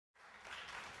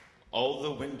All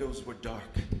the windows were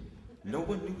dark. No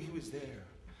one knew he was there.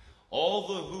 All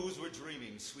the Whos were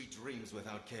dreaming sweet dreams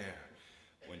without care.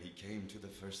 When he came to the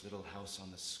first little house on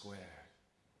the square,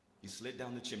 he slid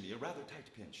down the chimney, a rather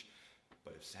tight pinch.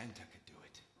 But if Santa could do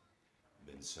it,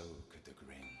 then so could the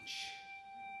Grinch.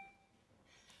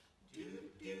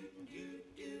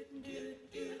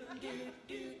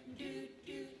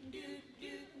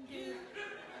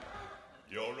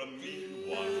 You're a mean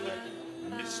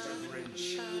one, Mr.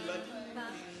 Grinch.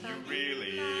 You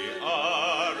really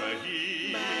are a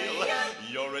heel.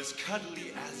 You're as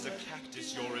cuddly as a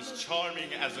cactus. You're as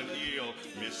charming as an eel,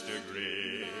 Mr.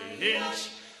 Grinch.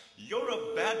 You're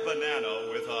a bad banana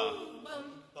with a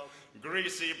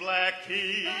greasy black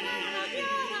pea.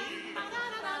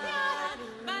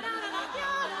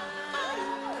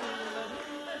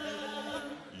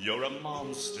 You're a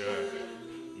monster,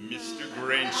 Mr.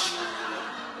 Grinch.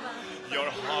 Your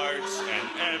heart's an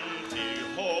empty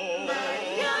hole.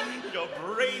 Your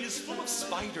brain is full of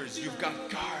spiders. You've got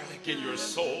garlic in your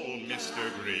soul, Mr.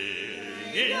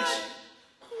 Grinch.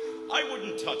 I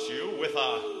wouldn't touch you with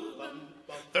a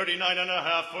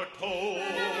 39.5-foot pole.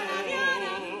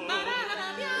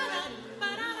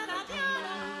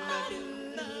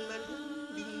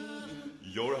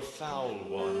 You're a foul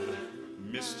one,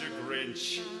 Mr.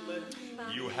 Grinch.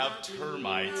 You have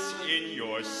termites in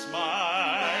your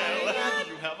smile.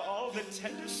 You have all the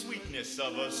tender sweetness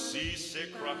of a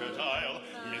seasick crocodile,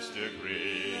 Mr.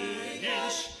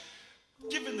 Grinch.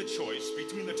 Given the choice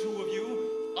between the two of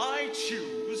you, I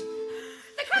choose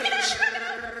the Grinch.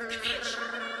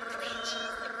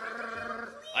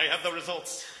 I have the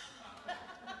results.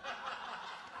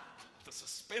 The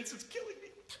suspense is killing me.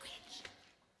 The Grinch.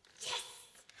 Yes.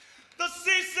 The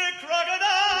seasick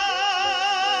crocodile.